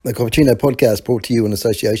The Cappuccino Podcast brought to you in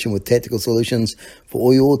association with Tactical Solutions. For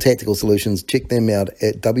all your tactical solutions, check them out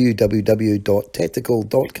at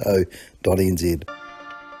www.tactical.co.nz.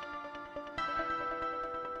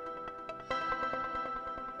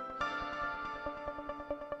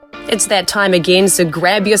 It's that time again, so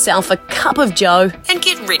grab yourself a cup of joe and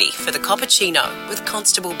get ready for the cappuccino with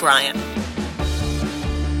Constable Bryan.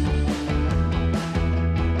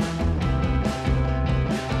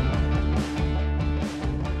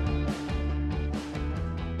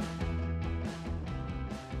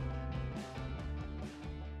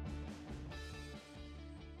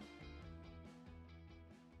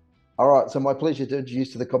 All right, so my pleasure to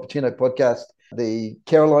introduce to the Cappuccino Podcast the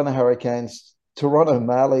Carolina Hurricanes, Toronto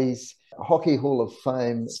Marlies, Hockey Hall of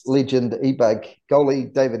Fame legend EBUG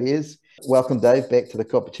goalie David Ayres. Welcome, Dave, back to the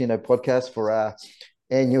Cappuccino Podcast for our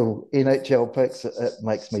annual NHL picks. It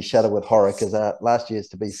makes me shudder with horror because last year's,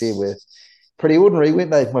 to be fair, were pretty ordinary, weren't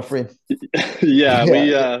they, my friend?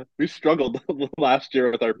 We struggled last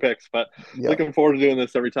year with our picks, but looking forward to doing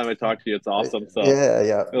this every time I talk to you. It's awesome. So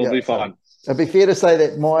it'll be fun. It'd be fair to say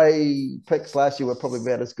that my picks last year were probably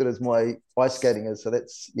about as good as my ice skating is. So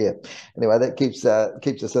that's, Anyway, that keeps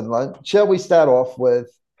us in line. Shall we start off with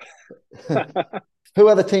who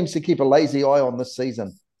are the teams to keep a lazy eye on this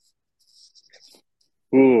season?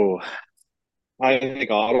 Ooh, I think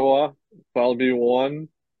Ottawa will be one.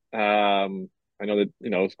 I know that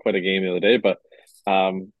it was quite a game the other day, but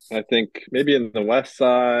I think maybe in the West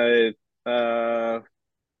Side, I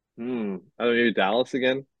don't know, maybe Dallas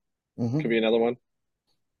again. Could be another one.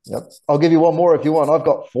 Yep. I'll give you one more if you want. I've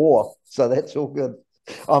got four, so that's all good.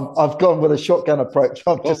 I've gone with a shotgun approach.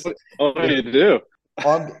 You do?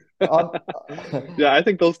 I'm Yeah, I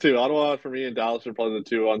think those two, Ottawa for me and Dallas, are probably the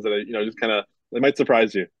two ones that just kind of, they might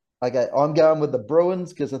surprise you. Okay, I'm going with the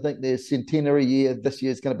Bruins because I think their centenary year this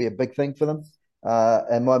year is going to be a big thing for them.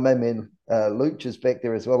 And my main man, Luch, is back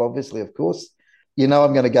there as well, obviously, of course. I'm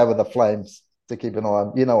going to go with the Flames to keep an eye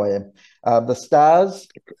on. I am. The Stars.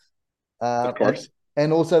 Of course.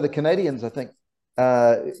 And also the Canadians, I think,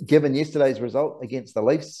 given yesterday's result against the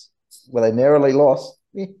Leafs, where they narrowly lost,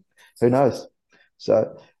 who knows?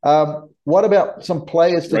 So what about some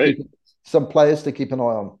players to keep an eye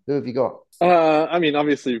on? Who have you got?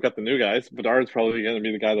 Obviously you've got the new guys. Bedard's probably going to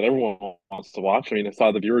be the guy that everyone wants to watch. I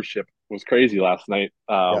saw the viewership was crazy last night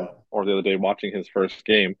or the other day watching his first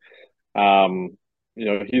game.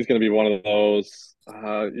 He's going to be one of those.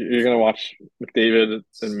 You're going to watch McDavid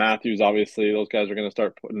and Matthews. Obviously, those guys are going to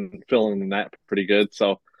start filling the net pretty good.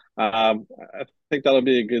 So I think that'll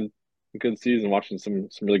be a good season watching some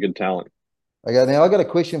really good talent. Okay, now I got a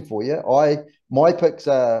question for you. My picks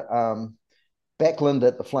are Backlund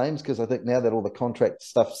at the Flames because I think now that all the contract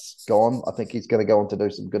stuff's gone, I think he's going to go on to do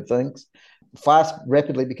some good things.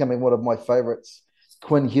 Rapidly becoming one of my favourites,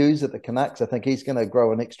 Quinn Hughes at the Canucks. I think he's going to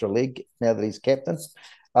grow an extra leg now that he's captain.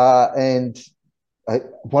 One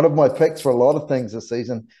of my picks for a lot of things this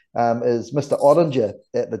season is Mr. Ottinger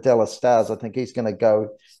at the Dallas Stars. I think he's going to go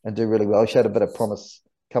and do really well. He showed a bit of promise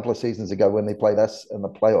a couple of seasons ago when they played us in the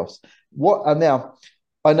playoffs. Now,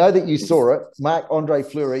 I know that you saw it, Marc-Andre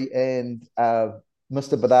Fleury and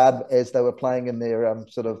Mr. Bedard, as they were playing in their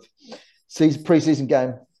sort of preseason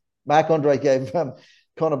game. Marc-Andre gave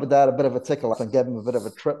Connor Bedard a bit of a tickle up and gave him a bit of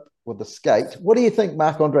a trip with the skate. What do you think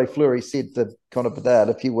Marc-Andre Fleury said to Connor Bedard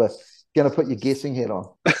if you were going to put your guessing head on?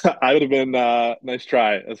 I would have been nice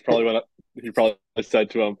try. That's probably what he probably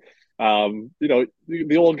said to him.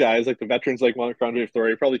 The old guys, like the veterans like Marc-Andre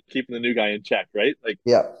Fleury, are probably keeping the new guy in check, right?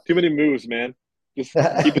 Too many moves, man. Just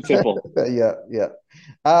keep it simple. Who's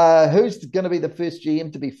going to be the first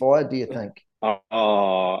GM to be fired, do you think? I'm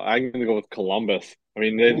going to go with Columbus.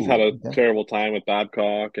 They just had a terrible time with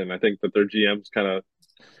Babcock, and I think that their GM's kind of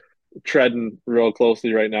treading real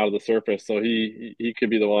closely right now to the surface. So he could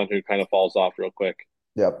be the one who kind of falls off real quick.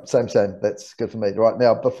 Yeah, same. That's good for me. Right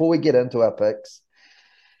now, before we get into our picks,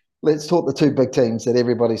 let's talk the two big teams that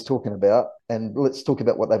everybody's talking about, and let's talk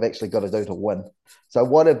about what they've actually got to do to win. So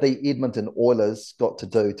what have the Edmonton Oilers got to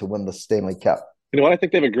do to win the Stanley Cup? You know what? I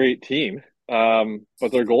think they have a great team,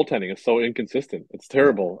 but their goaltending is so inconsistent. It's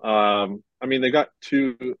terrible. They got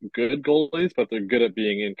two good goalies, but they're good at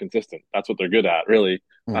being inconsistent. That's what they're good at, really.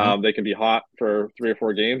 Mm-hmm. They can be hot for 3 or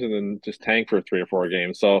 4 games and then just tank for 3 or 4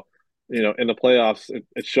 games. So, in the playoffs,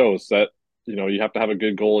 it shows that, you have to have a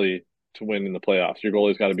good goalie to win in the playoffs. Your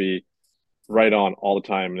goalie's got to be right on all the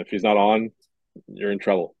time. And if he's not on, you're in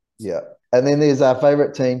trouble. Yeah. And then there's our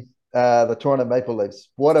favorite team, the Toronto Maple Leafs.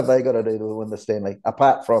 What have they got to do to win the Stanley,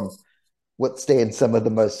 apart from withstand some of the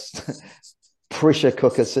most pressure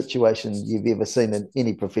cooker situation you've ever seen in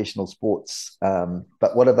any professional sports?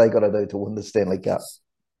 But what have they got to do to win the Stanley Cup?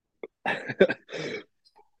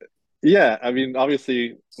 Yeah, I mean,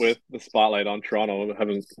 obviously, with the spotlight on Toronto,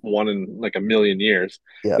 having won in like a million years,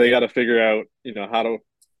 Yeah. they got to figure out, how to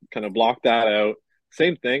kind of block that out.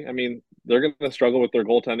 Same thing. I mean, they're going to struggle with their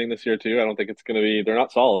goaltending this year too. I don't think it's going to be. They're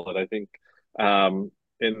not solid. I think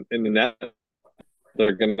in the net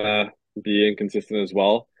they're going to be inconsistent as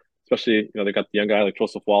well. Especially, they got the young guy like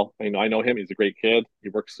Joseph Wall. I know him. He's a great kid. He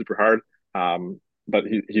works super hard. But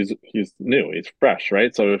he's new. He's fresh,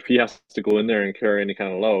 right? So if he has to go in there and carry any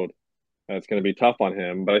kind of load, it's going to be tough on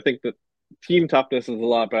him. But I think that team toughness is a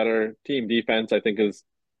lot better. Team defense, I think, is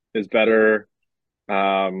better.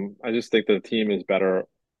 I just think the team is better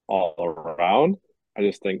all around. I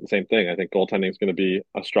just think the same thing. I think goaltending is going to be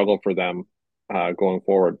a struggle for them going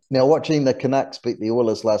forward. Now, watching the Canucks beat the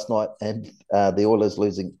Oilers last night and the Oilers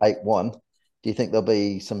losing 8-1, do you think there'll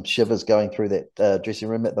be some shivers going through that dressing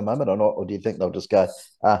room at the moment or not? Or do you think they'll just go,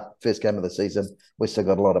 first game of the season, we've still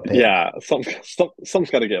got a lot of pain? Yeah, some's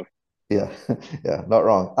got to give. Yeah, yeah, not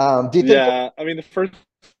wrong. Do you think Yeah, I mean the first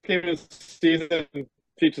game of the season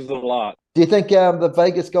teaches a lot. the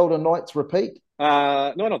Vegas Golden Knights repeat? No,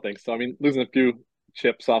 I don't think so. I mean, losing a few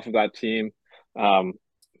chips off of that team, um,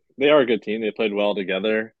 they are a good team. They played well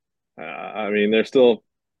together. I mean, they're still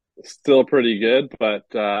pretty good, but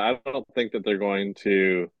I don't think that they're going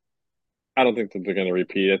to. I don't think that they're going to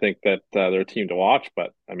repeat. I think that they're a team to watch,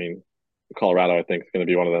 but I mean, Colorado, I think, is going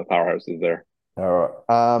to be one of the powerhouses there. All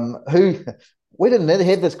right. Who we didn't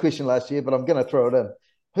have this question last year, but I'm going to throw it in.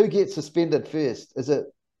 Who gets suspended first? Is it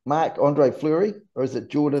Marc-Andre Fleury or is it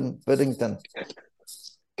Jordan Biddington?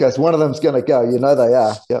 Because one of them's going to go. You know they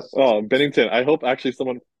are. Yep. Oh, Bennington. I hope actually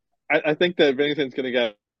someone. I think that Bennington's going to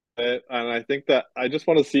get it, and I think that I just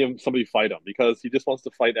want to see somebody fight him because he just wants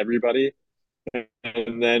to fight everybody,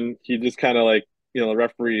 and then he just kind of like the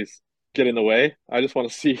referees get in the way. I just want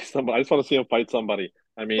to see somebody. I just want to see him fight somebody.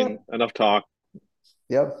 I mean, enough talk.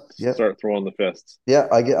 Yep. Yep. Start throwing the fists. Yeah,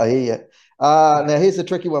 I hear you. Now here's a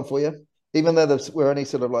tricky one for you. Even though we're only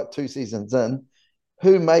sort of like 2 seasons in,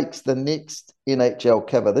 who makes the next NHL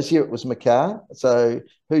cover? This year it was McCarr. So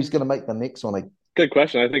who's going to make the next one? Good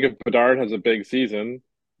question. I think if Bedard has a big season,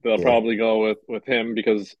 they'll Yeah. probably go with him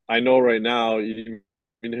because I know right now even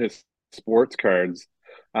his sports cards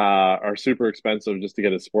are super expensive just to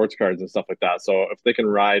get his sports cards and stuff like that. So if they can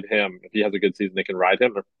ride him, if he has a good season, they can ride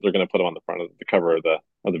him. They're going to put him on the front of the cover of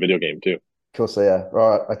the video game too. Of course they are.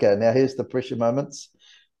 Right. Okay. Now here's the pressure moments.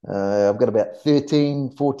 I've got about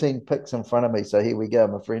 13, 14 picks in front of me. So here we go,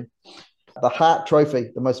 my friend. The Hart Trophy,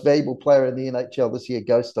 the most valuable player in the NHL this year,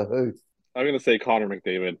 goes to who? I'm going to say Connor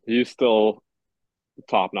McDavid. He's still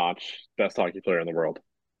top notch, best hockey player in the world.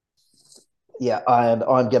 Yeah, and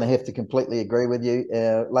I'm going to have to completely agree with you.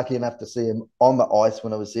 Lucky enough to see him on the ice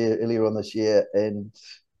when I was there earlier on this year, and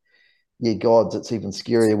yeah, gods, it's even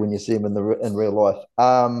scarier when you see him in real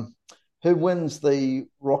life. Who wins the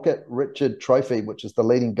Rocket Richard Trophy, which is the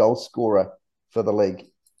leading goal scorer for the league?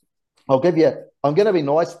 I'm going to be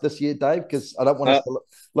nice this year, Dave, because I don't want us to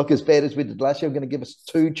look as bad as we did last year. I'm going to give us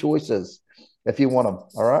two choices if you want them.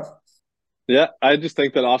 All right. Yeah, I just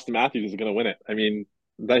think that Austin Matthews is going to win it. I mean,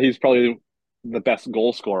 that he's probably the best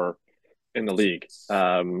goal scorer in the league.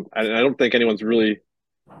 I don't think anyone's really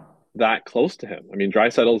that close to him. I mean,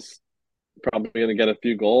 Draisaitl's probably going to get a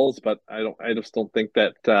few goals, but I just don't think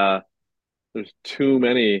that there's too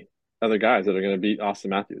many other guys that are going to beat Austin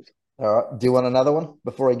Matthews. All right. Do you want another one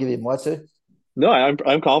before I give you my two? No,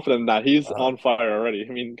 I'm confident that he's on fire already.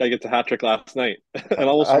 I mean, guy gets a hat trick last night and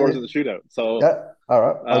almost scores in the shootout. So, yeah. All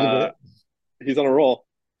right. I'll give you that. He's on a roll.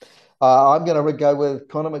 I'm going to go with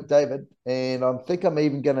Connor McDavid, and I think I'm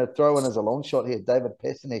even going to throw in as a long shot here David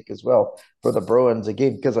Pastrnak as well for the Bruins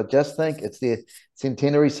again, because I just think it's their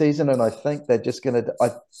centenary season, and I think they're just going to. I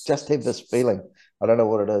just have this feeling. I don't know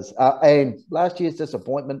what it is. And last year's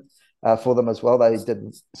disappointment for them as well. They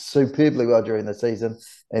did superbly well during the season,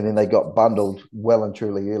 and then they got bundled well and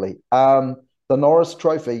truly early. The Norris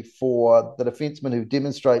Trophy for the defenseman who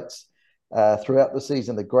demonstrates throughout the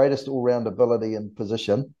season the greatest all-round ability and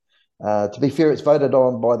position. To be fair, it's voted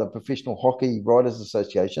on by the Professional Hockey Writers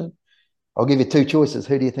Association. I'll give you two choices.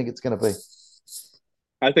 Who do you think it's going to be?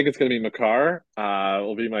 I think it's going to be Makar.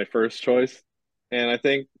 Will be my first choice, and I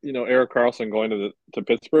think Erik Karlsson going to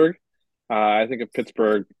Pittsburgh. I think if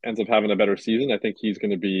Pittsburgh ends up having a better season, I think he's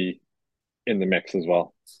going to be in the mix as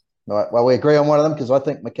well. All right. Well, we agree on one of them because I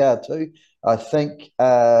think Makar too. I think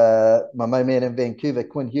my main man in Vancouver,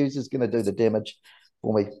 Quinn Hughes, is going to do the damage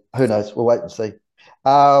for me. Who knows? We'll wait and see.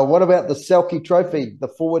 What about the Selke Trophy, the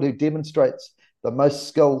forward who demonstrates the most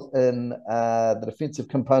skill in the defensive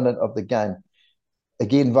component of the game?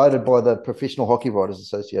 Again, voted by the Professional Hockey Writers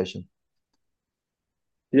Association.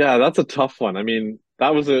 Yeah, that's a tough one. I mean, that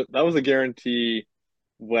was a guarantee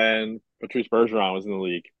when Patrice Bergeron was in the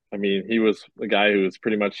league. I mean, he was the guy who was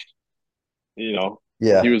pretty much, you know, he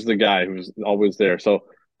Yeah. was the guy who was always there. So,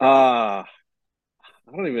 uh,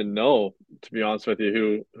 I don't even know, to be honest with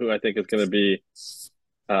you, who I think is going to be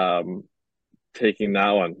um taking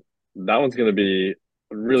that one. That one's going to be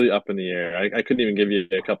really up in the air. I couldn't even give you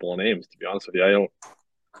a couple of names, to be honest with you. I don't.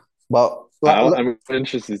 Well, I'm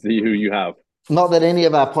interested to see who you have. not that any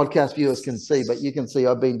of our podcast viewers can see, but you can see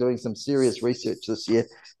I've been doing some serious research this year.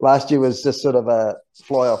 Last year was just sort of a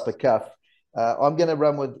fly off the cuff. I'm going to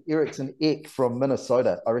run with Eriksson Ek from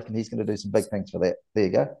Minnesota. I reckon he's going to do some big things for that. There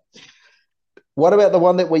you go. What about the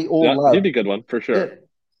one that we all Yeah, he'd love? be a good one for Yeah, sure.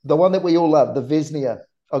 the one that we all love, the Vezina.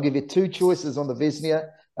 I'll give you two choices on the Vezina.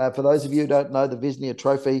 For those of you who don't know, the Vezina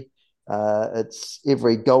Trophy, it's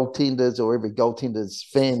every goaltender's or every goaltender's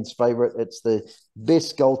fan's favorite. It's the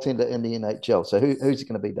best goaltender in the NHL. So who's it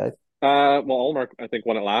going to be, Dave? Well, Allmark, I think,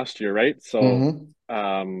 won it last year, right? So,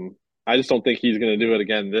 Mm-hmm. I just don't think he's going to do it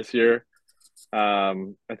again this year. I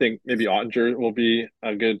think maybe Ottinger will be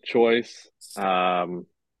a good choice.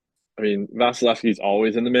 I mean, Vasilevsky's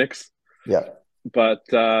always in the mix, Yeah. but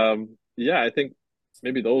yeah, I think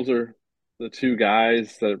maybe those are the two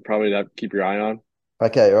guys that probably have to keep your eye on.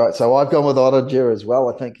 Okay. All right. So I've gone with Ottinger as well.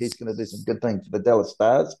 I think he's going to do some good things for the Dallas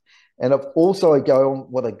Stars. And I've also go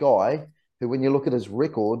on with a guy who, when you look at his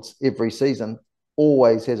records every season,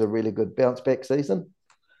 always has a really good bounce back season.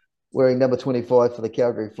 Wearing number 25 for the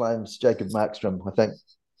Calgary Flames, Jacob Markstrom. I think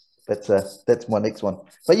that's my next one.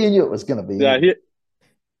 But you knew it was going to be Yeah, anyway.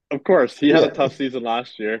 he of course he had a Yeah, tough season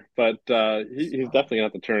last year, but he's definitely gonna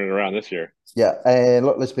have to turn it around this year. yeah. And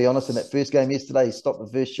look, let's be honest. In that first game yesterday, he stopped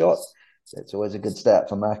the first shot. That's always a good start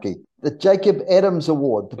for Markey. The Jacob Adams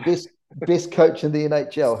Award, the best coach in the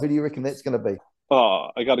NHL. Who do you reckon that's going to be? Oh,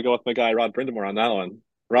 I got to go with my guy Rod Brindamore on that one.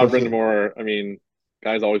 For Rod sure. Brindamore, I mean,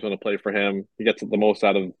 guys always want to play for him. He gets the most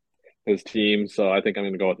out of his team, so I think I'm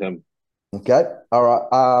going to go with him. Okay. All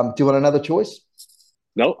right. Do you want another choice?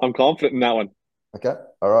 No, I'm confident in that one. Okay.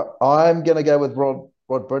 All right. I'm going to go with Rod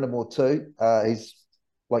Brindamore too. He's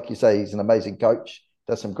like you say, he's an amazing coach.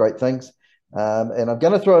 Does some great things. And I'm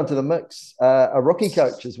going to throw into the mix a rookie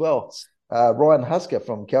coach as well, Ryan Husker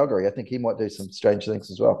from Calgary. I think he might do some strange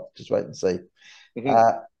things as well. Just wait and see. Hmm.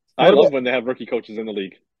 Uh, I what love about? when they have rookie coaches in the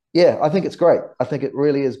league. Yeah, I think it's great. I think it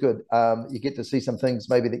really is good. You get to see some things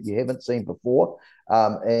maybe that you haven't seen before.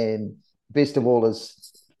 And best of all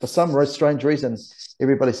is for some strange reason,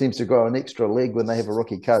 everybody seems to grow an extra leg when they have a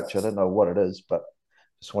rookie coach. I don't know what it is, but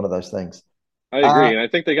it's one of those things. I Uh, agree, and I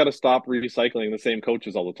think they got to stop recycling the same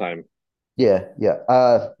coaches all the time. yeah, yeah.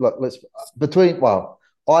 Look, let's between. Well,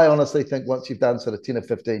 I honestly think once you've done sort of 10 or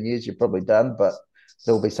 15 years, you're probably done. But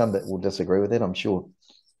there will be some that will disagree with that, I'm sure.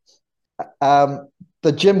 Um,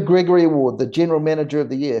 the Jim Gregory Award, the General Manager of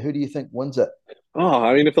the Year. Who do you think wins it? Oh,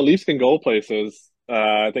 I mean, if the Leafs can go places,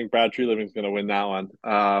 I think Brad Treliving's going to win that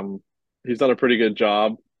one. He's done a pretty good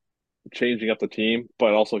job changing up the team,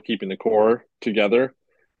 but also keeping the core together.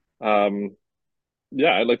 Um,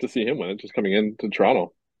 yeah, I'd like to see him win it, just coming into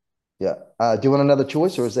Toronto. Yeah. Do you want another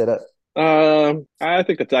choice, or is that it? I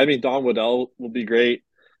think I mean, Don Waddell will be great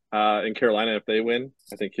in Carolina if they win.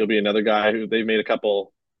 I think he'll be another guy who they've made a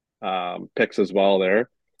couple picks as well there.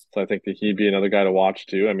 So I think that he'd be another guy to watch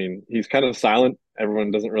too. I mean, he's kind of silent.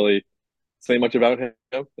 Everyone doesn't really say much about him.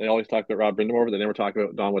 They always talk about Rob Brind'Amour, but they never talk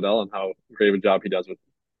about Don Waddell and how great of a job he does with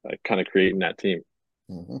kind of creating that team.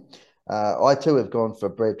 Mm-hmm. I too have gone for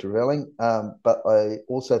Brad Trevelling, but I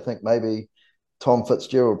also think maybe Tom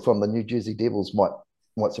Fitzgerald from the New Jersey Devils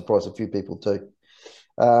might surprise a few people too.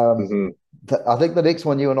 Um, Hmm. I think the next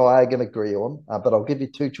one you and I are going to agree on, but I'll give you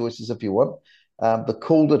two choices if you want. The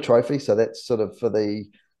Calder Trophy, so that's sort of for the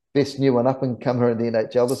best new and up and comer in the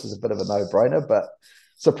NHL. This is a bit of a no-brainer, but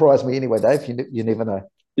surprise me anyway, Dave. You never know.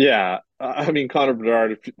 Yeah, I mean Connor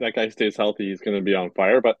Bedard, if that guy stays healthy, he's going to be on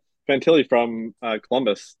fire. But Fantilli from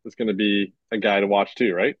Columbus is going to be a guy to watch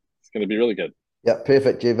too, right? It's going to be really good. Yeah,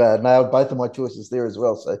 perfect. You've nailed both of my choices there as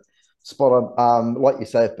well. So spot on. Like you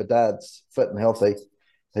say, if Bedard's fit and healthy,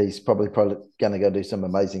 he's probably going to go do some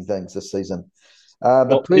amazing things this season. The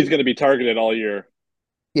Well, he's pre going to be targeted all year.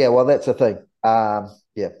 Yeah, well, that's the thing.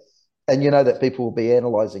 Yeah, and you know that people will be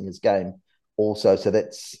analysing his game also, so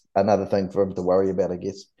that's another thing for him to worry about, I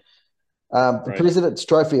guess. The Right. President's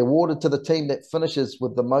Trophy awarded to the team that finishes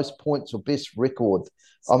with the most points or best record.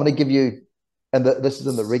 I'm going to give you, and this is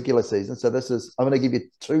in the regular season, so I'm going to give you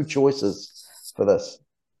two choices for this.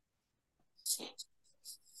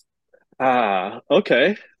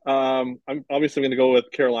 Okay. I'm obviously going to go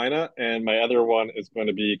with Carolina, and my other one is going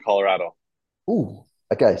to be Colorado. Ooh,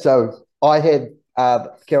 okay. So I had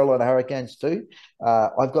Carolina Hurricanes too.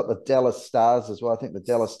 I've got the Dallas Stars as well. I think the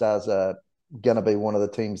Dallas Stars are going to be one of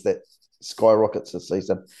the teams that skyrockets this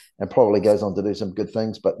season and probably goes on to do some good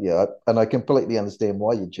things. But yeah, and I completely understand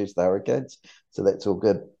why you choose the Hurricanes. So that's all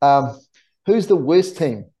good. Who's the worst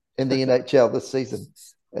team in the NHL this season?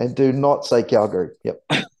 And do not say Calgary. Yep.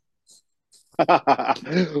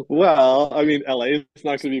 Well, I mean, LA is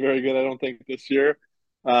not going to be very good, I don't think, this year.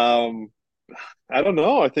 Um, I don't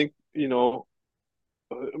know. I think,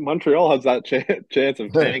 Montreal has that chance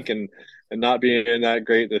of tanking and not being that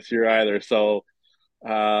great this year either. So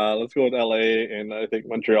let's go with LA and I think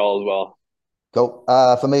Montreal as well. Cool.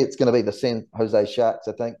 For me, it's going to be the San Jose Sharks.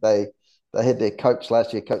 I think they had their coach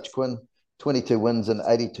last year, Coach Quinn, 22 wins in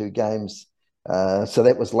 82 games. So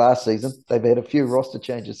that was last season. They've had a few roster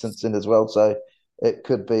changes since then as well. So it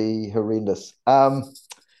could be horrendous.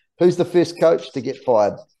 Who's the first coach to get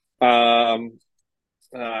fired? Um,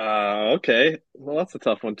 okay. Well, that's a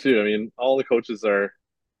tough one too. I mean, all the coaches are,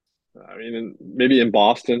 I mean, maybe in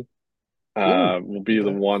Boston, Ooh, will be the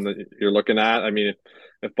okay. one that you're looking at. I mean,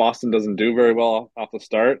 if Boston doesn't do very well off the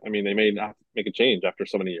start, I mean, they may have to make a change after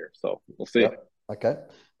so many years. So we'll see. Yep. Okay.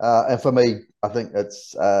 And for me, I think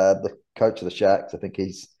it's the coach of the Sharks. I think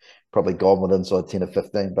he's probably gone with inside 10 or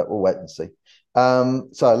 15, but we'll wait and see.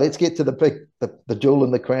 So let's get to the jewel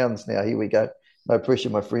in the crowns now. Here we go. No pressure,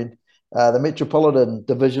 my friend. The Metropolitan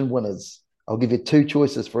Division winners. I'll give you two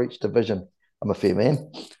choices for each division. I'm a fair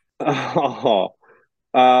man. Oh,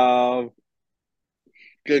 um,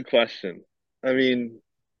 good question. I mean,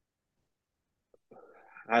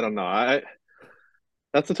 I don't know.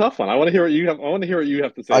 That's a tough one. I want to hear what you have. I want to hear what you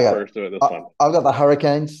have to say Okay. first about this I, one. I've got the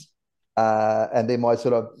Hurricanes, and then my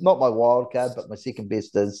sort of, not my wild card, but my second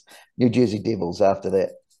best is New Jersey Devils after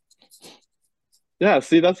that. Yeah,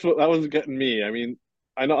 see, that's what that was getting me. I mean,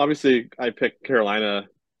 I know obviously I picked Carolina.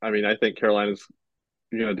 I mean, I think Carolina's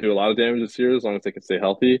going to do a lot of damage this year as long as they can stay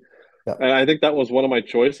healthy. Yeah. And I think that was one of my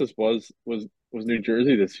choices was New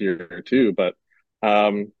Jersey this year too. But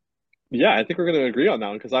um, yeah, I think we're going to agree on that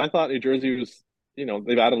one because I thought New Jersey was,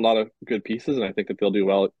 they've added a lot of good pieces, and I think that they'll do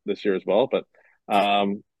well this year as well. But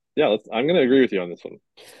yeah, I'm going to agree with you on this one.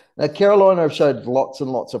 Now, Carolina have showed lots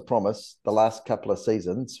and lots of promise the last couple of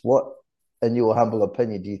seasons. What, in your humble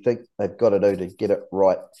opinion, do you think they've got to do to get it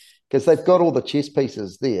right? Because they've got all the chess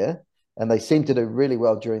pieces there, and they seem to do really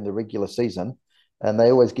well during the regular season, and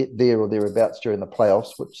they always get there or thereabouts during the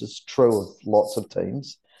playoffs, which is true of lots of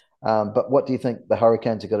teams. But what do you think the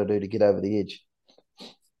Hurricanes are going to do to get over the edge?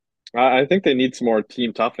 I think they need some more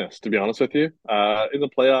team toughness, to be honest with you. In the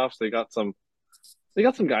playoffs, they got some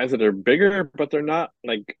guys that are bigger, but they're not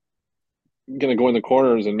like going to go in the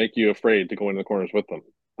corners and make you afraid to go in the corners with them.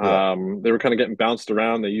 Yeah, They were kind of getting bounced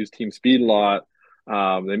around. They use team speed a lot.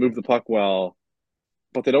 They move the puck well,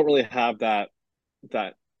 but they don't really have that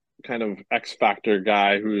kind of X factor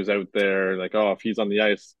guy who's out there like, oh, if he's on the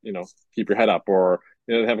ice, keep your head up. Or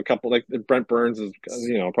they have a couple like Brent Burns is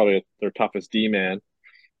probably their toughest D man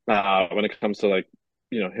when it comes to like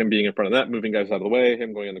him being in front of that, moving guys out of the way,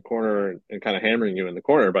 him going in the corner and kind of hammering you in the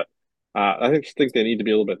corner. But I think they need to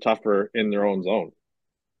be a little bit tougher in their own zone.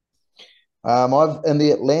 I've in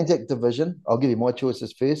the Atlantic Division. I'll give you my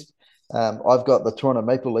choices first. I've got the Toronto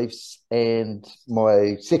Maple Leafs, and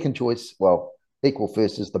my second choice, well, equal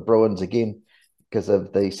first, is the Bruins again because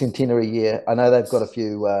of the centenary year. I know they've got a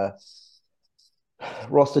few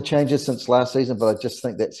roster changes since last season, but I just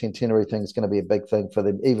think that centenary thing is going to be a big thing for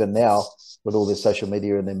them. Even now, with all their social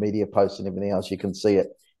media and their media posts and everything else, you can see it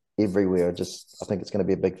everywhere. I think it's going to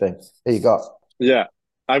be a big thing. There you go. Yeah,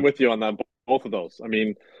 I'm with you on that. Both of those. I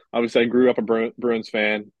mean, obviously, I grew up a Bruins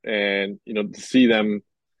fan, and to see them,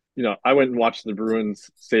 I went and watched the Bruins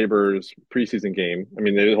Sabres preseason game. I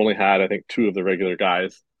mean, they only had I think two of the regular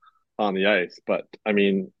guys on the ice, but I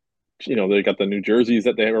mean, they got the new jerseys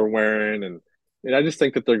that they were wearing, and I just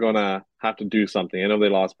think that they're gonna have to do something. I know they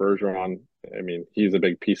lost Bergeron. I mean, he's a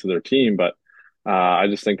big piece of their team, but I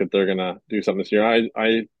just think that they're gonna do something this year.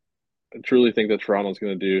 I truly think that Toronto's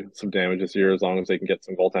going to do some damage this year as long as they can get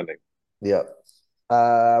some goaltending. Yeah.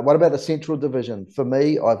 What about the Central Division? For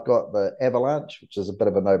me, I've got the Avalanche, which is a bit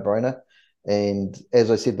of a no-brainer. And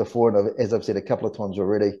as I said before, and as I've said a couple of times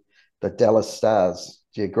already, the Dallas Stars.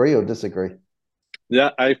 Do you agree or disagree? Yeah,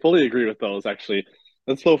 I fully agree with those. Actually,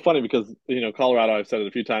 that's so funny because Colorado. I've said it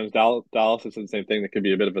a few times. Dallas is the same thing. That could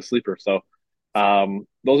be a bit of a sleeper. So,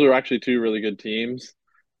 those are actually two really good teams.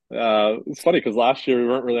 It's funny because last year we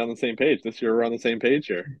weren't really on the same page. This year we're on the same page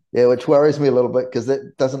here. Yeah, which worries me a little bit because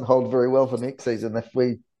that doesn't hold very well for next season if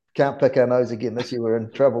we can't pick our nose again this year. We're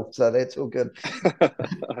in trouble, so that's all good.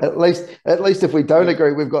 At least if we don't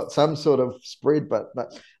agree, we've got some sort of spread. But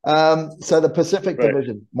so the Pacific Right.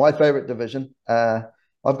 Division, my favorite division.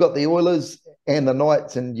 I've got the Oilers and the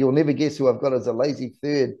Knights, and you'll never guess who I've got as a lazy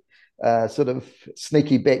third, sort of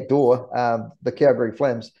sneaky back door. The Calgary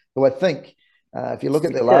Flames, who I think, if you look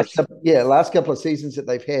at Of their course. last couple of seasons that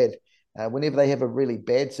they've had, whenever they have a really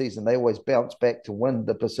bad season, they always bounce back to win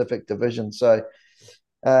the Pacific Division. So,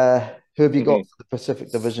 who have you got Hmm. for the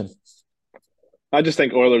Pacific Division? I just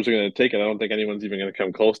think Oilers are going to take it. I don't think anyone's even going to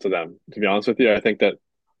come close to them. To be honest with you, I think that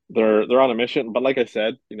they're on a mission. But like I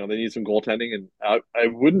said, they need some goaltending, and I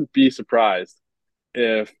wouldn't be surprised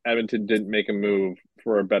if Edmonton didn't make a move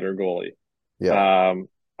for a better goalie. Yeah, Um,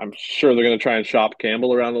 I'm sure they're going to try and shop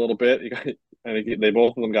Campbell around a little bit. I think they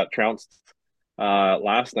both of them got trounced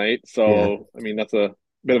last night, yeah. so I mean that's a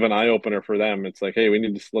bit of an eye opener for them. It's like, hey, we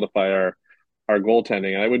need to solidify our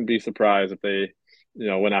goaltending, and I wouldn't be surprised if they,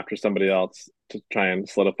 went after somebody else to try and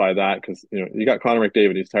solidify that because you got Connor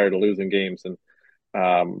McDavid. He's tired of losing games, and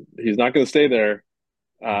he's not going to stay there.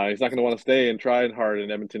 He's not going to want to stay and try hard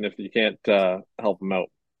in Edmonton if you can't help him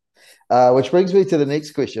out. Which brings me to the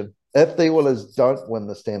next question. If the Oilers don't win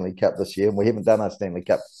the Stanley Cup this year, and we haven't done our Stanley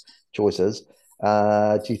Cup choices,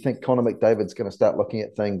 do you think Connor McDavid's going to start looking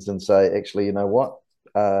at things and say, actually, you know what?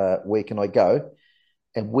 Where can I go?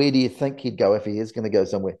 And where do you think he'd go if he is going to go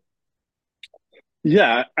somewhere?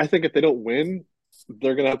 Yeah, I think if they don't win,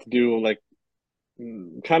 they're going to have to do like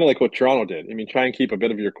kind of like what Toronto did. I mean, try and keep a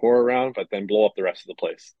bit of your core around, but then blow up the rest of the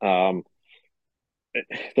place.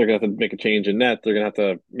 They're gonna have to make a change in net. They're gonna have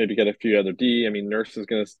to maybe get a few other D. I mean, Nurse is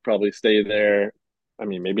gonna probably stay there. I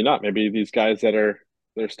mean, maybe not. Maybe these guys that are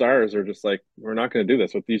their stars are just like, we're not gonna do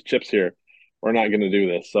this with these chips here. We're not gonna do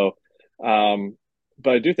this. So, um,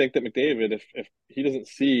 but I do think that McDavid, if he doesn't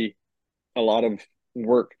see a lot of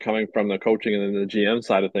work coming from the coaching and then the GM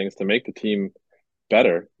side of things to make the team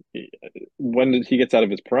better, when he gets out of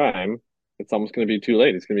his prime, it's almost going to be too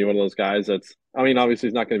late. He's going to be one of those guys that's, I mean, obviously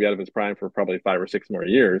he's not going to be out of his prime for probably 5 or 6 more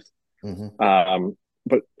years. Mm-hmm.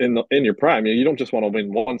 But in your prime, you don't just want to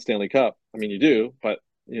win one Stanley Cup. I mean, you do, but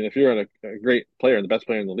if you're a great player and the best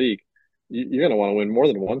player in the league, you're going to want to win more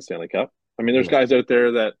than one Stanley Cup. I mean, there's Yeah, guys out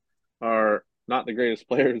there that are not the greatest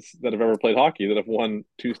players that have ever played hockey that have won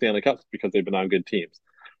 2 Stanley Cups because they've been on good teams,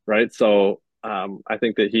 right? So I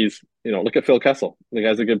think that he's, look at Phil Kessel. The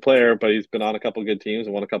guy's a good player, but he's been on a couple of good teams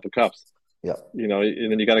and won a couple of cups. yeah.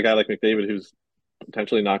 And then you got a guy like McDavid who's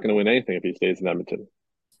potentially not going to win anything if he stays in Edmonton.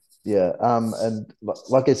 Yeah, and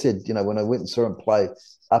like I said, when I went and saw him play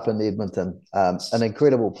up in Edmonton, an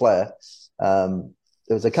incredible player.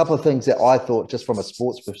 There was a couple of things that I thought, just from a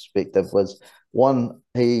sports perspective, was one,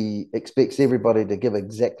 he expects everybody to give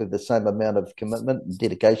exactly the same amount of commitment and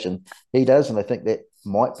dedication he does, and I think that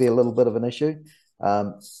might be a little bit of an issue.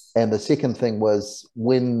 Um, and the second thing was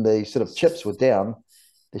when the sort of chips were down,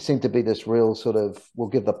 there seemed to be this real sort of, we'll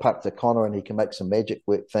give the puck to Connor and he can make some magic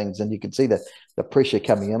work things. And you could see the pressure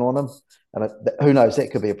coming in on him. And who knows,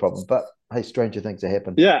 that could be a problem. But hey, stranger things have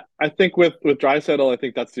happened. Yeah, I think with Draisaitl, I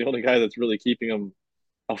think that's the only guy that's really keeping him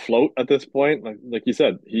afloat at this point. Like you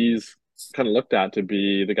said, he's kind of looked at to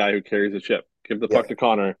be the guy who carries the ship. Give the Yeah, puck to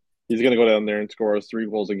Connor. He's going to go down there and score us 3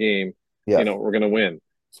 goals a game. yeah, We're going to win.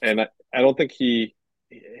 And I don't think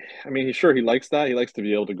I mean, he likes that. He likes to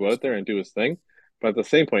be able to go out there and do his thing. But at the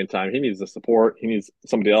same point in time, he needs the support. He needs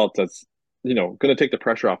somebody else that's, going to take the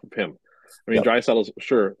pressure off of him. I mean, yeah, Draisaitl's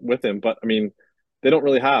sure with him, but I mean, they don't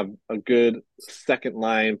really have a good second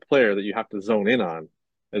line player that you have to zone in on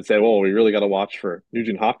and say, well, we really got to watch for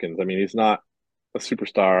Nugent Hopkins. I mean, he's not a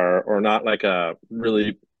superstar or not like a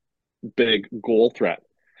really big goal threat.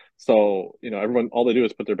 So, everyone, all they do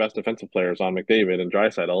is put their best defensive players on McDavid and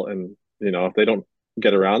Draisaitl. And, if they don't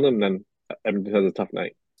get around them, then Edmonton has a tough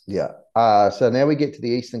night. yeah. So now we get to the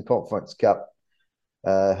Eastern Conference Cup.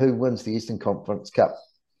 Who wins the Eastern Conference Cup?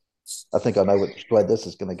 I think I know which way this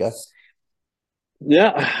is going to go.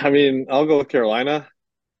 Yeah. I mean, I'll go with Carolina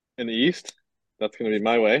in the East. That's going to be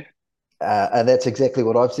my way. And that's exactly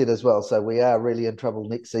what I've said as well. So we are really in trouble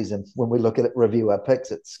next season. When we look at it, review our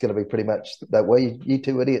picks, it's going to be pretty much that way. You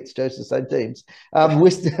two idiots chose the same teams.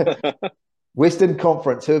 Western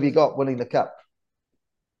Conference, who have you got winning the cup?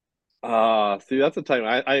 See, that's a time.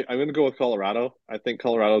 I'm going to go with Colorado. I think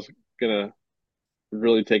Colorado's going to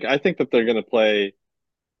really take. I think that they're going to play,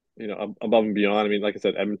 above and beyond. I mean, like I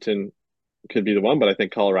said, Edmonton could be the one, but I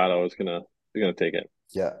think Colorado is gonna take it.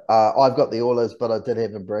 Yeah, I've got the Oilers, but I did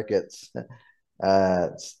have in brackets.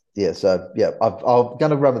 Yeah, so yeah, I'm going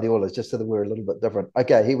to run with the Oilers just so that we're a little bit different.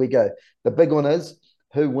 Okay, here we go. The big one is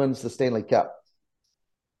who wins the Stanley Cup?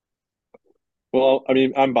 Well, I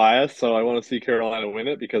mean, I'm biased, so I want to see Carolina win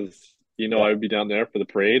it because Yeah, I would be down there for the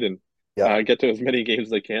parade and yeah. get to as many games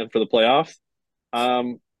as I can for the playoffs.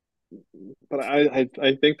 Um, but I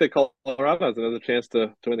think that Colorado has another chance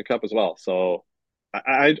to win the cup as well. So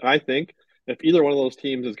I think if either one of those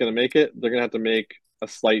teams is going to make it, they're going to have to make a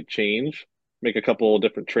slight change, make a couple of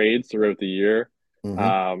different trades throughout the year,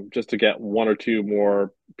 Hmm. just to get one or two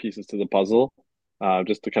more pieces to the puzzle,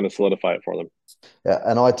 just to kind of solidify it for them. Yeah,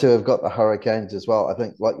 and I too have got the Hurricanes as well. I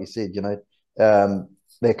think, like you said,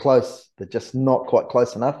 they're close. They're just not quite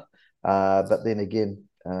close enough. But then again,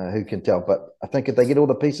 who can tell? But I think if they get all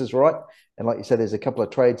the pieces right, and like you said, there's a couple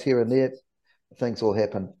of trades here and there, things will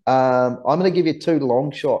happen. I'm going to give you two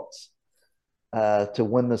long shots to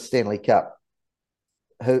win the Stanley Cup.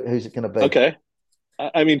 Who's it going to be? Okay.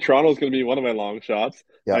 I mean, Toronto's going to be one of my long shots.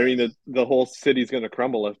 I Yeah, mean, the whole city's going to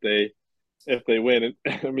crumble if they win.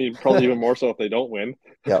 I mean, probably even more so if they don't win.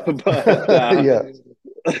 yeah, but yeah.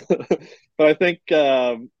 but I think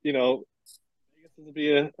Vegas will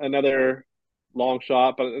be another long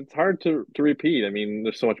shot, but it's hard to repeat. I mean,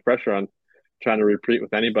 there's so much pressure on trying to repeat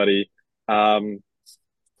with anybody. Um,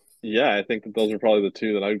 yeah, I think that those are probably the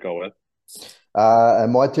two that I'd go with.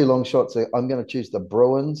 And my two long shots are I'm going to choose the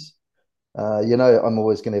Bruins. I'm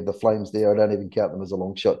always going to have the Flames there. I don't even count them as a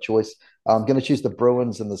long shot choice. I'm going to choose the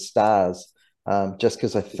Bruins and the Stars, just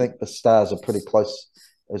because I think the Stars are pretty close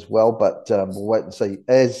as well. But we'll wait and see.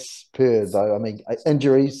 As per though, I mean,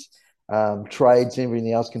 injuries, trades,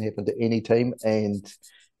 everything else can happen to any team, and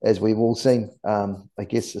as we've all seen, I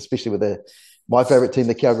guess especially with my favorite team,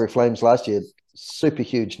 the Calgary Flames last year, super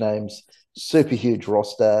huge names, super huge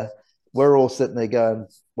roster. We're all sitting there going,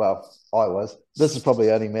 well, I was. This is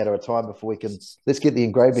probably only a matter of time before we can let's get the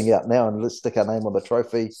engraving out now and let's stick our name on the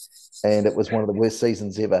trophy. And it was one of the worst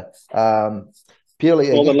seasons ever.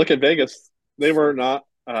 Purely Well, then again, look at Vegas. They were not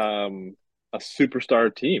a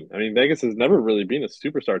superstar team. I mean, Vegas has never really been a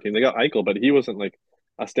superstar team. They got Eichel, but he wasn't like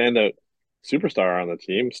a standout superstar on the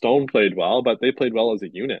team. Stone played well, but they played well as a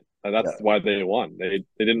unit. And yeah, that's why they won. They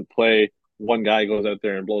didn't play one guy goes out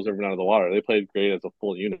there and blows everyone out of the water. They played great as a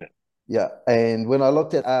full unit. yeah. And when I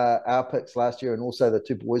looked at our picks last year and also the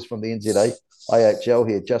two boys from the NZA IHL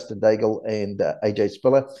here, Justin Daigle and AJ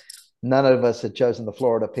Spiller, none of us had chosen the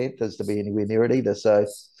Florida Panthers to be anywhere near it either. So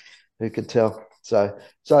who could tell? So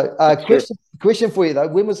That's true. question for you though: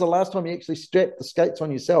 when was the last time you actually strapped the skates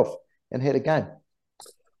on yourself and had a game?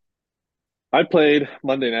 I played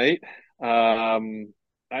Monday night.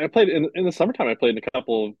 I played in the summertime. I played in a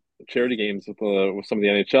couple of charity games with some of the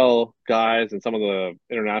NHL guys and some of the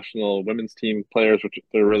international women's team players, which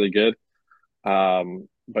they're really good.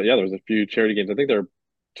 But yeah, there was a few charity games. I think they're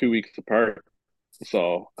 2 weeks apart.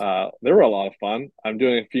 So they were a lot of fun. I'm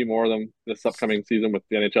doing a few more of them this upcoming season with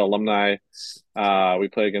the NHL alumni. We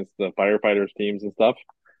play against the firefighters teams and stuff,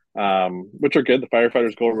 which are good. The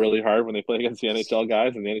firefighters go really hard when they play against the NHL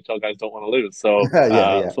guys, and the NHL guys don't want to lose. So,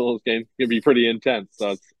 Yeah, yeah, so those games can be pretty intense.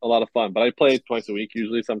 So it's a lot of fun. But I play twice a week,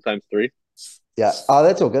 usually, sometimes three. yeah. Oh,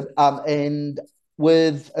 that's all good. And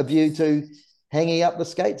with a view to hanging up the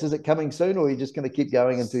skates, is it coming soon, or are you just going to keep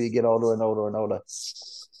going until you get older and older and older?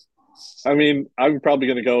 I mean, I'm probably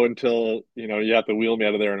going to go until you have to wheel me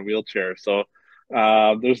out of there in a wheelchair. So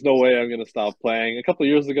there's no way I'm going to stop playing. A couple of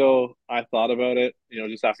years ago, I thought about it.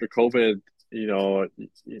 Just after COVID,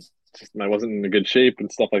 I wasn't in a good shape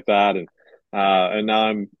and stuff like that, and now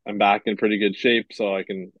I'm back in pretty good shape, so I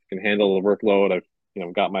can handle the workload.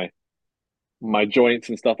 I've got my joints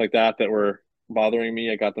and stuff like that were bothering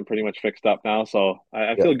me. I got them pretty much fixed up now, so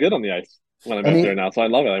I Yeah. feel good on the ice when I'm And out there now. So I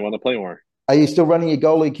love it. I want to play more. are you still running your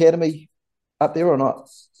goalie academy up there or not?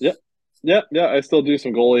 Yeah, yeah, yeah. I still do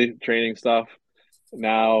some goalie training stuff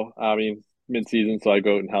now. I mean, mid-season, so I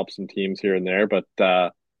go out and help some teams here and there. But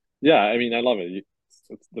yeah, I mean, I love it.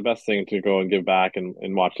 It's the best thing to go and give back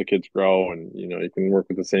and watch the kids grow, and you can work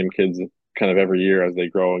with the same kids kind of every year as they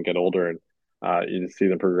grow and get older, and you just see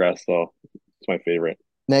them progress. So it's my favorite.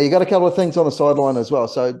 Now you got a couple of things on the sideline as well.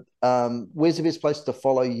 So where's the best place to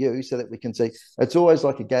follow you so that we can see? It's always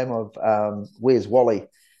like a game of where's Wally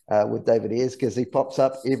with David Ayres because he pops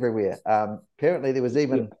up everywhere. Apparently there was Yeah.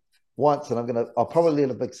 even once, and I'll probably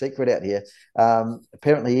let a big secret out here.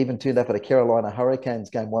 Apparently he even turned up at a Carolina Hurricanes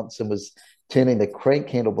game once and was turning the crank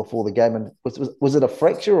handle before the game. And was it a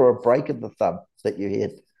fracture or a break of the thumb that you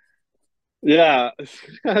had? Yeah,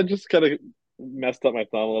 I just kind of messed up my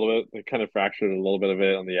thumb a little bit. I kind of fractured a little bit of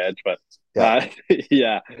it on the edge, but Yeah,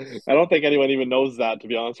 yeah, I don't think anyone even knows that, to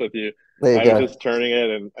be honest with you. there you I was go. just turning it,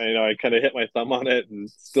 and I kind of hit my thumb on it, and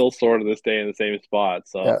still sore to this day in the same spot.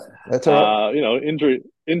 So, Yeah, that's all right.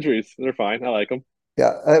 injuries, they're fine. I like them,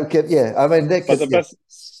 Yeah, okay, yeah. I mean that but could, the yeah,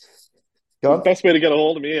 best Go on. best way to get a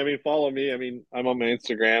hold of me, I mean, follow me. I mean, I'm on my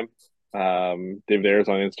Instagram. David Ayres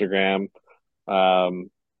on Instagram. Um,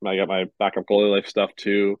 I got my backup goalie life stuff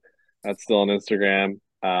too. That's still on Instagram.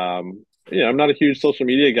 I'm not a huge social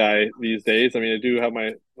media guy these days. I mean, I do have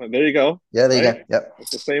my. There you go. Yeah, there you Right, go. Yep.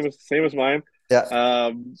 it's the same as mine.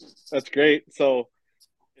 Yeah. That's great. So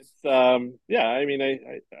it's yeah. I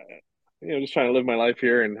mean, just trying to live my life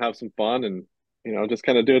here and have some fun and just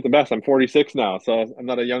kind of do it the best. I'm 46 now, so I'm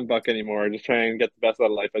not a young buck anymore. Just try and get the best out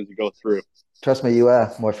of life as you go through. Trust me, you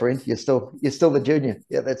are, my friend. You're still the junior.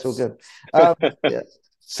 Yeah, that's all good. Yeah.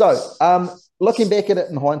 So, looking back at it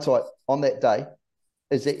in hindsight on that day,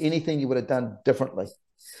 is there anything you would have done differently?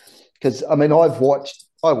 Because I mean, I watch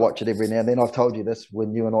it every now and then. I've told you this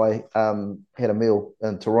when you and I had a meal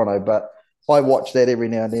in Toronto, but I watch that every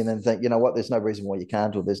now and then and think, you know what? There's no reason why you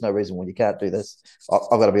can't, or there's no reason why you can't do this.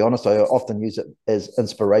 I've got to be honest. I often use it as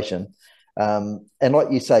inspiration. And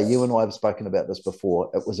like you say, you and I have spoken about this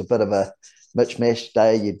before. It was a bit of a mismatch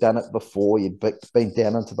day. You'd done it before. You'd been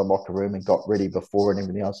down into the locker room and got ready before and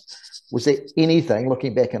everything else. Was there anything,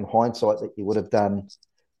 looking back in hindsight, that you would have done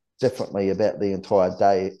differently about the entire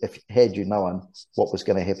day if had you known what was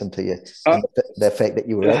going to happen to you uh, and the fact that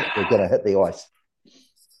you were actually going to hit the ice?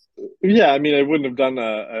 Yeah, I mean, I wouldn't have done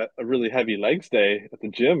a really heavy legs day at the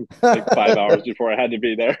gym like 5 hours before I had to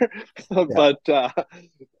be there. Yeah, But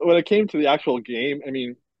when it came to the actual game, I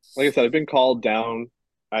mean, like I said, I've been called down.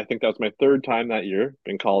 I think that was my third time that year,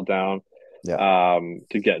 been called down yeah.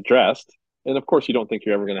 to get dressed. And of course, you don't think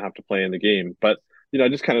you're ever going to have to play in the game. But, I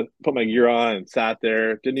just kind of put my gear on and sat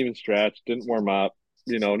there, didn't even stretch, didn't warm up,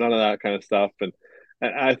 none of that kind of stuff. And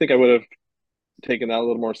I think I would have taken that a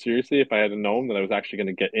little more seriously if I had known that I was actually going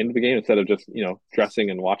to get into the game instead of just dressing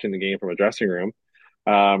and watching the game from a dressing room.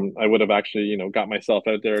 I would have actually got myself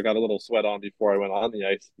out there, got a little sweat on before I went on the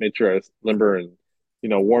ice, made sure I was limber and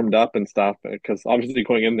warmed up and stuff because obviously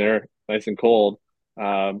going in there nice and cold,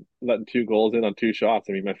 letting 2 goals in on 2 shots.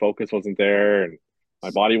 I mean, my focus wasn't there and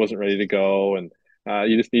my body wasn't ready to go, and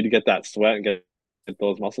you just need to get that sweat and get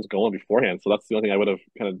those muscles going beforehand. So that's the only thing I would have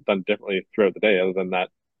kind of done differently throughout the day, other than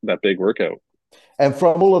that big workout. And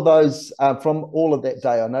from all of those, from all of that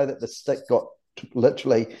day, I know that the stick got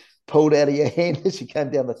literally pulled out of your hand as you came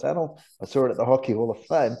down the tunnel. I saw it at the Hockey Hall of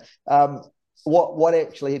Fame. What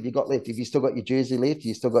actually have you got left? Have you still got your jersey left? Have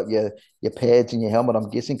you still got your pads and your helmet? I'm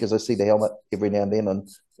guessing because I see the helmet every now and then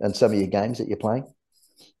in some of your games that you're playing.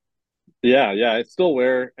 Yeah. I still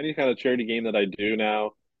wear any kind of charity game that I do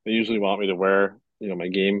now. They usually want me to wear, my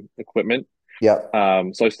game equipment. Yeah,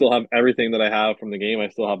 So I still have everything that I have from the game. I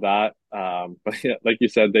still have that. But yeah, like you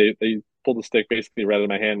said, they pulled the stick basically right out of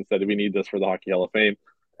my hand and said, "We need this for the Hockey Hall of Fame."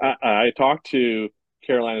 I talked to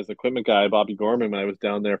Carolina's equipment guy, Bobby Gorman, when I was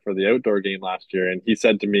down there for the outdoor game last year, and he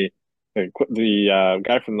said to me, the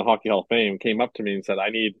guy from the Hockey Hall of Fame came up to me and said, "I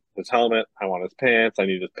need his helmet. I want his pants. I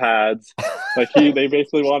need his pads." Like they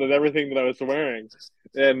basically wanted everything that I was wearing.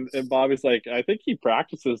 And Bobby's like, "I think he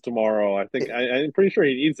practices tomorrow. I'm pretty sure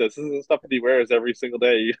he needs this. This is the stuff that he wears every single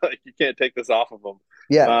day. You can't take this off of him."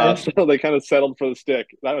 yeah, So they kind of settled for the stick.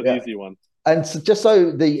 That was an yeah. easy one. And so just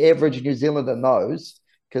so the average New Zealander knows,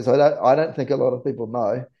 because I don't think a lot of people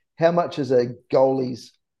know, how much is a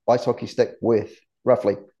goalie's ice hockey stick worth,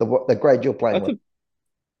 roughly, the grade you're playing That's with?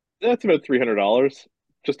 a that's about $300,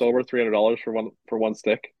 just over $300 for one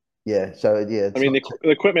stick. Yeah, so yeah, I it's mean, not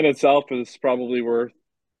the equipment itself is probably worth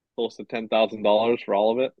close to $10,000 for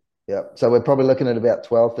all of it. Yeah, so we're probably looking at about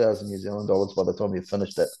 12,000 New Zealand dollars by the time you've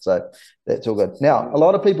finished it. So that's all good. Now, a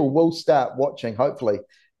lot of people will start watching, hopefully,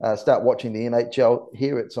 start watching the NHL.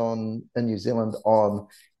 Here it's on in New Zealand on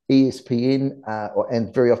ESPN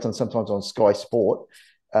and very often sometimes on Sky Sport.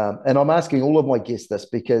 And I'm asking all of my guests this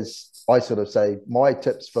because I sort of say my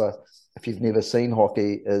tips for if you've never seen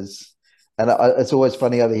hockey is, and it's always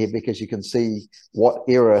funny over here because you can see what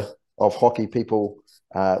era of hockey people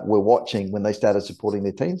were watching when they started supporting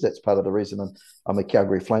their teams. That's part of the reason I'm a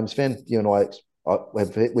Calgary Flames fan. You and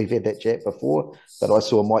we've had that chat before, but I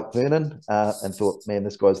saw Mike Vernon and thought, man,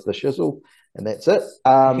 this guy's the shizzle, and that's it.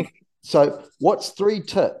 So what's 3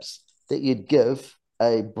 tips that you'd give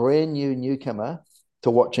a brand new newcomer to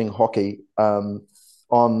watching hockey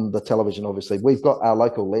on the television? Obviously, we've got our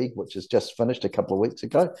local league, which has just finished a couple of weeks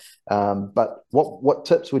ago. But what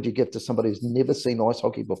tips would you give to somebody who's never seen ice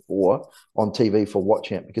hockey before on TV for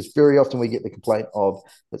watching it? Because very often we get the complaint of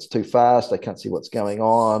it's too fast, they can't see what's going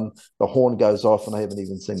on, the horn goes off, and they haven't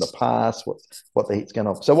even seen the pass. What the heck's going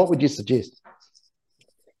on? So, what would you suggest?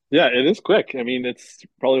 Yeah, it is quick. I mean, it's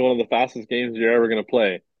probably one of the fastest games you're ever going to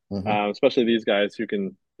play, Mm-hmm. especially these guys who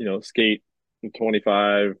can, skate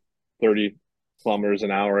 25, 30 kilometers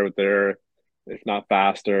an hour out there, if not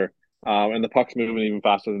faster. and the puck's moving even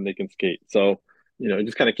faster than they can skate. So,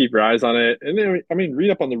 just kind of keep your eyes on it. And then, I mean,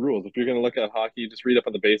 read up on the rules. If you're going to look at hockey, just read up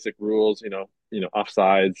on the basic rules.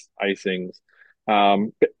 Offsides, icings.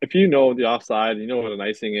 If you know the offside, you know what an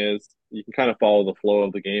icing is. You can kind of follow the flow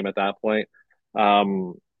of the game at that point.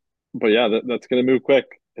 Um, but yeah, that's going to move quick.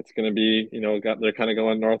 It's going to be, they're kind of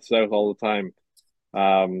going north south all the time.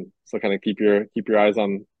 So kind of keep your eyes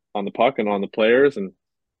on the puck and on the players. And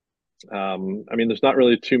I mean, there's not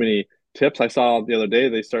really too many tips. I saw the other day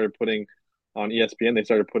they started putting on ESPN. They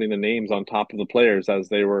started putting the names on top of the players as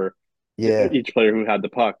they were Yeah, each player who had the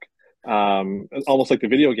puck. Almost like the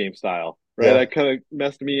video game style, right? yeah, That kind of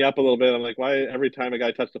messed me up a little bit. I'm like, why every time a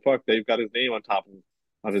guy touched the puck, they've got his name on top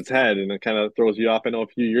of his head, and it kind of throws you off. I know a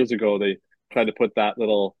few years ago they tried to put that the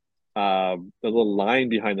little line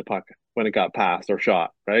behind the puck when it got passed or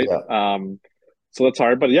shot, right? yeah, So that's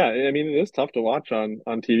hard, but yeah, I mean, it is tough to watch on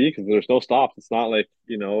TV because there's no stops. It's not like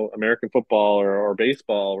American football or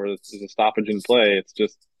baseball where there's a stoppage in play. It's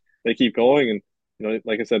just they keep going, and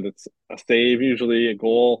like I said, it's a save usually, a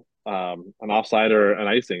goal, an offside or an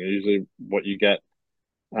icing are usually what you get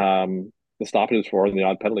the stoppages for, and the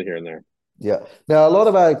odd penalty here and there. yeah. Now,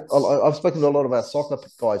 I've spoken to a lot of our soccer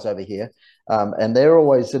guys over here, and they're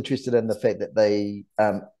always interested in the fact that they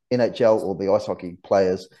NHL or the ice hockey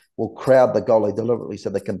players will crowd the goalie deliberately so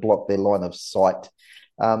they can block their line of sight.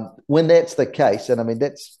 When that's the case, and I mean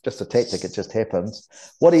that's just a tactic; it just happens.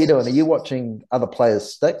 What are you doing? Are you watching other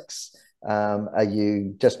players' sticks? Are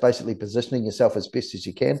you just basically positioning yourself as best as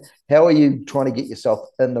you can? How are you trying to get yourself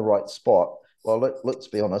in the right spot? Well, let's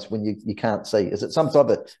be honest, when you can't see, is it some type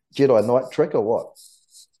of Jedi Knight trick or what?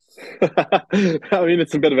 I mean,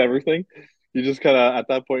 it's a bit of everything. You just kind of at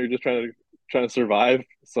that point, you're just trying to survive,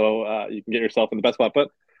 so you can get yourself in the best spot. But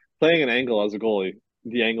playing an angle as a goalie,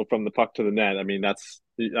 the angle from the puck to the net, I mean, that's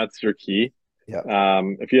your key. Yeah,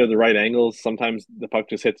 If you have the right angles, sometimes the puck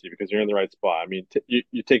just hits you because you're in the right spot. I mean,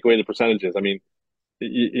 you take away the percentages. I mean,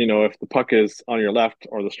 if the puck is on your left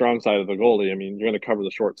or the strong side of the goalie, I mean, you're going to cover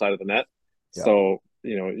the short side of the net. yeah, So,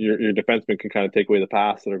 your defenseman can kind of take away the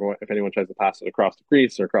pass that are going, if anyone tries to pass it across the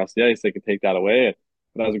crease or across the ice, they can take that away.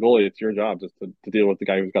 But as a goalie, it's your job just to deal with the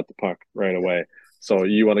guy who's got the puck right yeah, away. So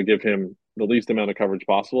you want to give him the least amount of coverage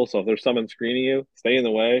possible. So if there's someone screening you, stay in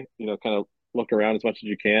the way, kind of look around as much as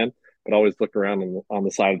you can, but always look around on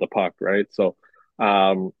the side of the puck, right? So,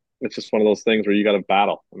 it's just one of those things where you got to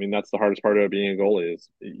battle. I mean, that's the hardest part about being a goalie is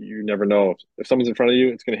you never know if someone's in front of you,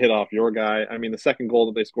 it's going to hit off your guy. I mean, the second goal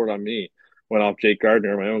that they scored on me went off Jake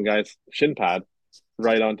Gardner, my own guy's shin pad,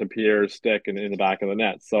 right onto Pierre's stick and in the back of the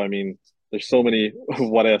net. So I mean, there's so many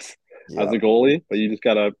what ifs as yeah. a goalie, but you just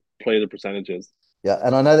got to play the percentages. Yeah,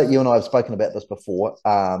 and I know that you and I have spoken about this before.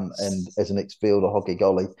 And as an ex-fielder hockey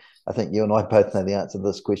goalie, I think you and I both know the answer to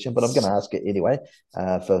this question, but I'm going to ask it anyway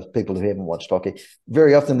for people who haven't watched hockey.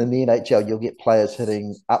 Very often in the NHL, you'll get players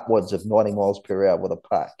hitting upwards of 90 miles per hour with a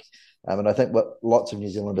puck. And I think what lots of New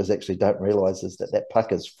Zealanders actually don't realise is that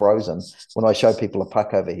puck is frozen. When I show people a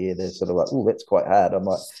puck over here, they're sort of like, "Oh, that's quite hard." I'm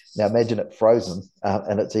like, "Now imagine it frozen,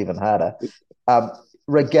 and it's even harder." Um,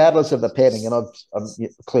 Regardless of the padding, and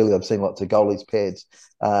I've seen lots of goalies pads,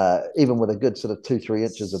 even with a good sort of 2-3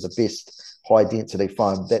 inches of the best high density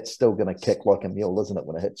foam, that's still going to kick like a mule, isn't it,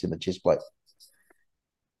 when it hits you in the chest plate?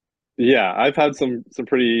 Yeah, I've had some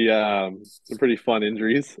pretty fun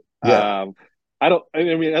injuries. Yeah, I don't. I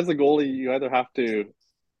mean, as a goalie, you either have to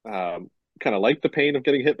kind of like the pain of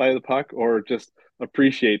getting hit by the puck, or just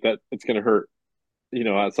appreciate that it's going to hurt.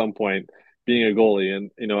 At some point, being a goalie,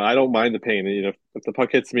 and I don't mind the pain. If the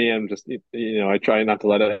puck hits me, I'm just I try not to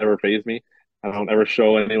let it ever phase me. I don't ever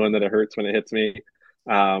show anyone that it hurts when it hits me.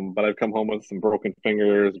 But I've come home with some broken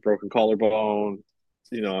fingers, broken collarbone,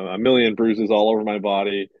 a million bruises all over my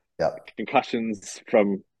body, yeah, concussions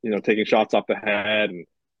from taking shots off the head, and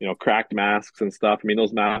cracked masks and stuff. I mean,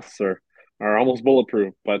 those masks are almost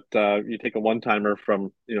bulletproof, but you take a one timer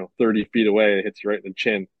from 30 feet away, it hits you right in the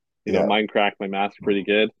chin. yeah, Mine cracked my mask pretty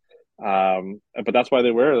good. But that's why they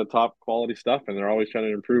wear the top quality stuff, and they're always trying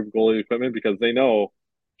to improve goalie equipment because they know,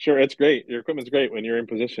 sure, it's great. Your equipment's great when you're in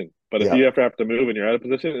position, but if yeah, you ever have to move and you're out of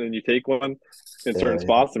position and then you take one in certain yeah,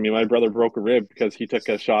 spots, I mean, my brother broke a rib because he took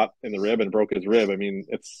a shot in the rib and broke his rib. I mean,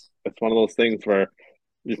 it's one of those things where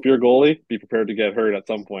if you're a goalie, be prepared to get hurt at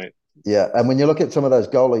some point. yeah. And when you look at some of those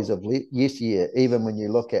goalies of yesteryear, even when you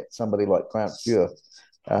look at somebody like Grant Fuhr,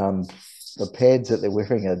 um, the pads that they're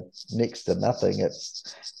wearing are next to nothing.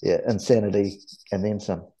 It's insanity and then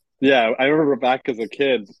some. Yeah, I remember back as a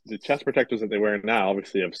kid, the chest protectors that they wear now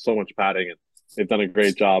obviously have so much padding, and they've done a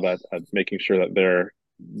great job at making sure that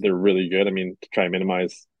they're really good. I mean, to try and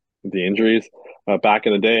minimize the injuries. Back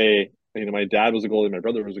in the day, my dad was a goalie, my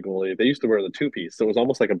brother was a goalie. They used to wear the two-piece, so it was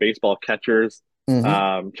almost like a baseball catcher's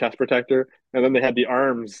Mm-hmm. chest protector, and then they had the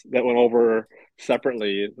arms that went over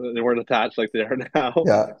separately. They weren't attached like they are now.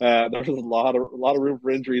 Yeah. There was a lot of room for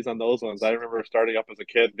injuries on those ones. I remember starting up as a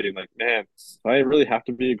kid, being like, "Man, do I really have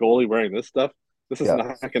to be a goalie wearing this stuff? This is Yeah.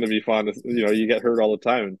 not going to be fun." You get hurt all the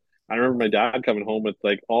time. I remember my dad coming home with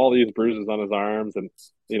like all these bruises on his arms and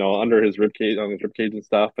under his rib cage, on his rib cage and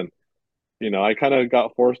stuff. And I kind of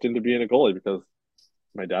got forced into being a goalie because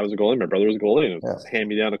my dad was a goalie, my brother was a goalie, and it Yeah. was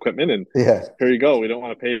hand-me-down equipment. And Yeah. here you go. We don't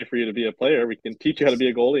want to pay for you to be a player. We can teach you how to be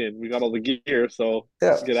a goalie, and we got all the gear, so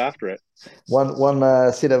Yeah. get after it. One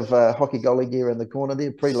set of hockey goalie gear in the corner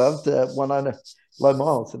there, pre-loved, one owner, low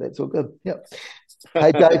miles, so that's all good. Yep.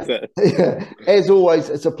 Hey, Dave, as always,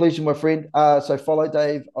 it's a pleasure, my friend. So follow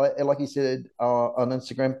Dave, like he said, on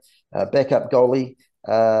Instagram, Backup Goalie.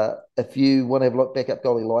 If you want to have a look, Backup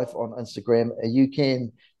Goalie Life on Instagram, you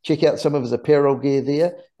can check out some of his apparel gear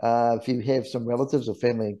there. If you have some relatives or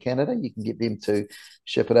family in Canada, you can get them to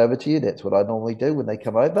ship it over to you. That's what I normally do when they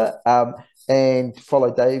come over. And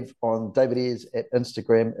follow Dave on David Ayres at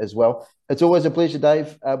Instagram as well. It's always a pleasure,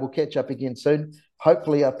 Dave. We'll catch up again soon.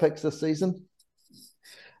 Hopefully our picks this season.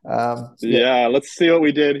 Yeah, let's see what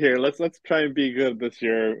we did here. Let's try and be good this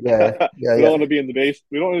year. Yeah. We don't want to be in the base.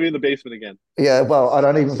 We don't want to be in the basement again. Yeah, well, I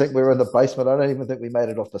don't even think we were in the basement. I don't even think we made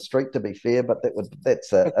it off the street, to be fair. But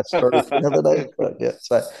that's a story for another day. But yeah.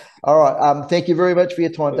 So, all right. Thank you very much for your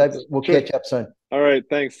time, David. We'll catch up soon. All right.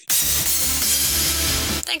 Thanks.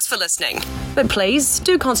 Thanks for listening. But please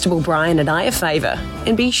do Constable Bryan and I a favour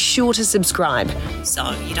and be sure to subscribe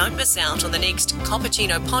so you don't miss out on the next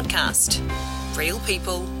Cappuccino podcast. Real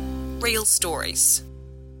people, real stories.